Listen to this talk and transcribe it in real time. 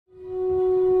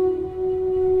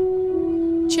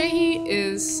Csehy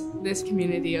is this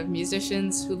community of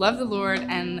musicians who love the Lord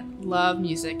and love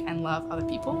music and love other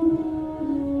people.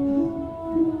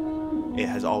 It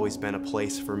has always been a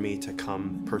place for me to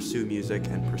come pursue music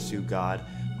and pursue God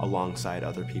alongside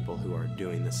other people who are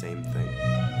doing the same thing.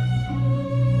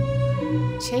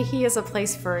 Csehy is a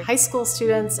place for high school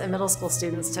students and middle school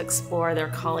students to explore their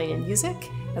calling in music,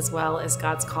 as well as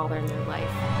God's call in their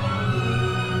life.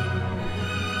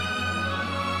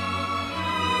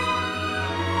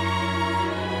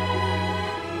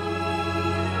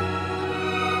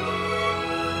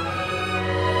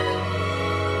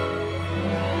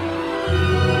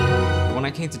 When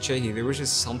I came to Csehy, there was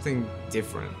just something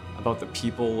different about the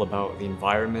people, about the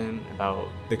environment, about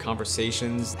the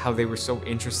conversations, how they were so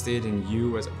interested in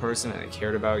you as a person and they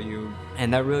cared about you.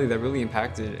 And that really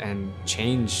impacted and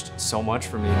changed so much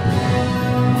for me.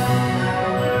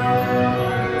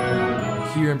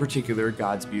 Here in particular,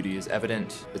 God's beauty is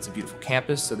evident. It's a beautiful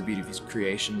campus, so the beauty of His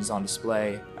creation is on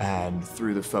display. And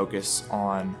through the focus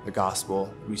on the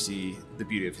gospel, we see the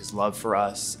beauty of His love for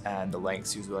us and the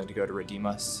lengths He was willing to go to redeem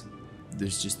us.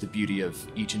 There's just the beauty of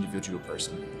each individual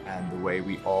person and the way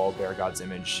we all bear God's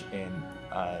image in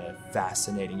a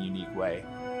fascinating, unique way.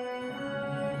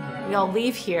 We all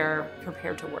leave here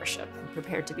prepared to worship,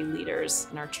 prepared to be leaders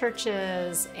in our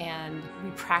churches, and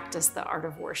we practice the art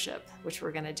of worship, which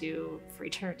we're going to do for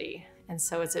eternity. And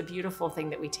so it's a beautiful thing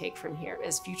that we take from here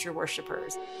as future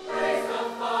worshipers. Praise the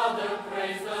Father,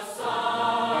 praise the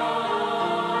Son,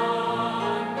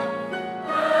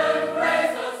 and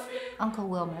praise the Spirit. Uncle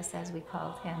Wilmus, as we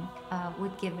called him,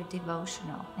 would give a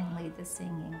devotional and lead the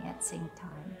singing at sing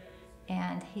time.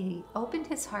 And he opened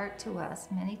his heart to us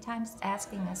many times,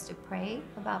 asking us to pray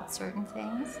about certain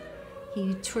things.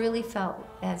 He truly felt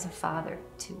as a father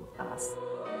to us.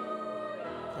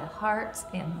 The heart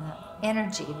and the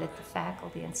energy that the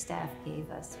faculty and staff gave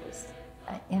us was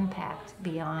an impact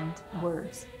beyond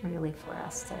words, really, for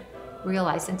us to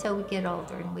realize until we get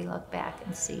older and we look back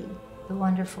and see the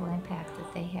wonderful impact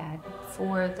that they had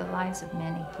for the lives of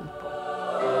many people.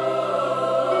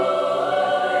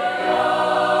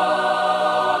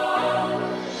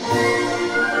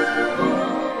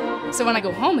 So when I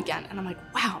go home again and I'm like,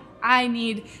 wow, I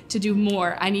need to do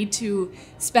more. I need to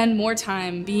spend more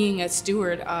time being a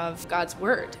steward of God's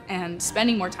word and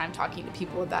spending more time talking to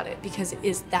people about it because it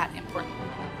is that important.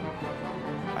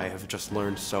 I have just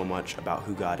learned so much about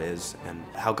who God is and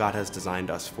how God has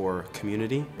designed us for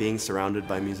community. Being surrounded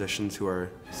by musicians who are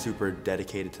super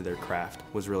dedicated to their craft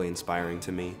was really inspiring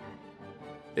to me.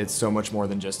 It's so much more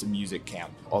than just a music camp.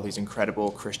 All these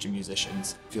incredible Christian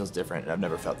musicians feels different, and I've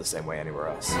never felt the same way anywhere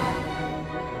else.